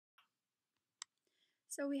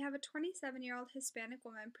So we have a 27-year-old Hispanic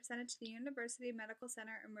woman presented to the University Medical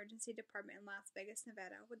Center Emergency Department in Las Vegas,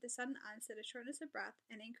 Nevada, with the sudden onset of shortness of breath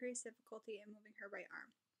and increased difficulty in moving her right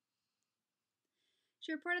arm.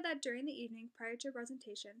 She reported that during the evening prior to her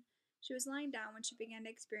presentation, she was lying down when she began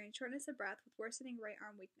to experience shortness of breath with worsening right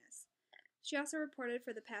arm weakness. She also reported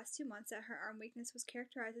for the past 2 months that her arm weakness was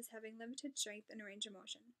characterized as having limited strength and range of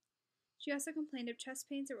motion. She also complained of chest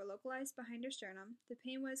pains that were localized behind her sternum. The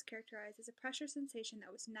pain was characterized as a pressure sensation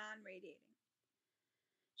that was non-radiating.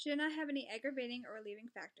 She did not have any aggravating or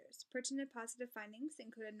relieving factors. Pertinent positive findings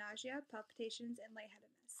included nausea, palpitations, and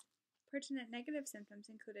lightheadedness. Pertinent negative symptoms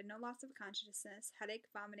included no loss of consciousness, headache,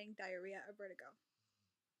 vomiting, diarrhea, or vertigo.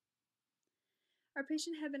 Our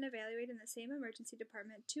patient had been evaluated in the same emergency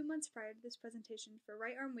department 2 months prior to this presentation for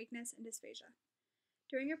right arm weakness and dysphagia.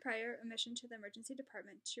 During her prior admission to the emergency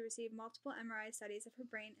department, she received multiple MRI studies of her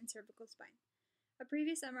brain and cervical spine. A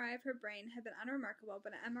previous MRI of her brain had been unremarkable,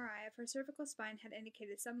 but an MRI of her cervical spine had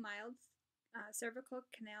indicated some mild cervical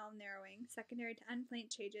canal narrowing, secondary to end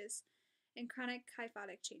plate changes, and chronic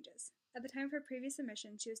kyphotic changes. At the time of her previous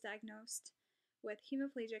admission, she was diagnosed with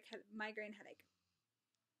hemiplegic migraine headache.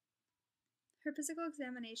 Her physical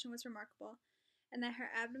examination was remarkable, and that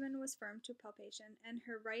her abdomen was firm to palpation, and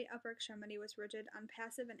her right upper extremity was rigid on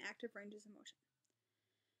passive and active ranges of motion.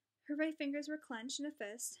 Her right fingers were clenched in a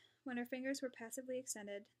fist. When her fingers were passively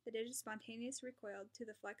extended, the digits spontaneously recoiled to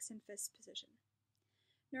the flexed and fist position.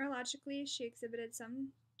 Neurologically, she exhibited some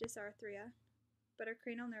dysarthria, but her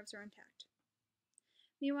cranial nerves were intact.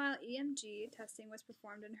 Meanwhile, EMG testing was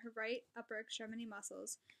performed in her right upper extremity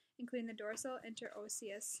muscles, including the dorsal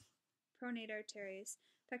interosseous pronator teres,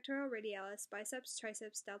 pectoral radialis, biceps,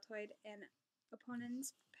 triceps, deltoid, and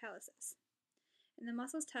opponens pallicis. In the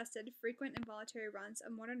muscles tested, frequent involuntary runs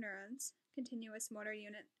of motor neurons, continuous motor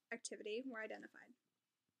unit activity, were identified.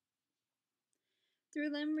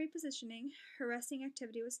 Through limb repositioning, her resting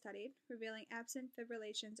activity was studied, revealing absent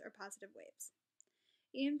fibrillations or positive waves.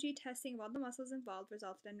 EMG testing of all the muscles involved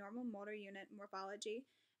resulted in normal motor unit morphology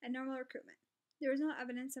and normal recruitment. There was no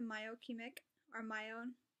evidence of myochemic or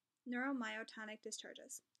neuromyotonic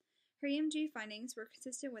discharges. Her EMG findings were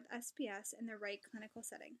consistent with SPS in the right clinical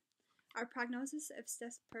setting. Our prognosis of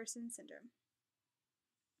stiff person syndrome.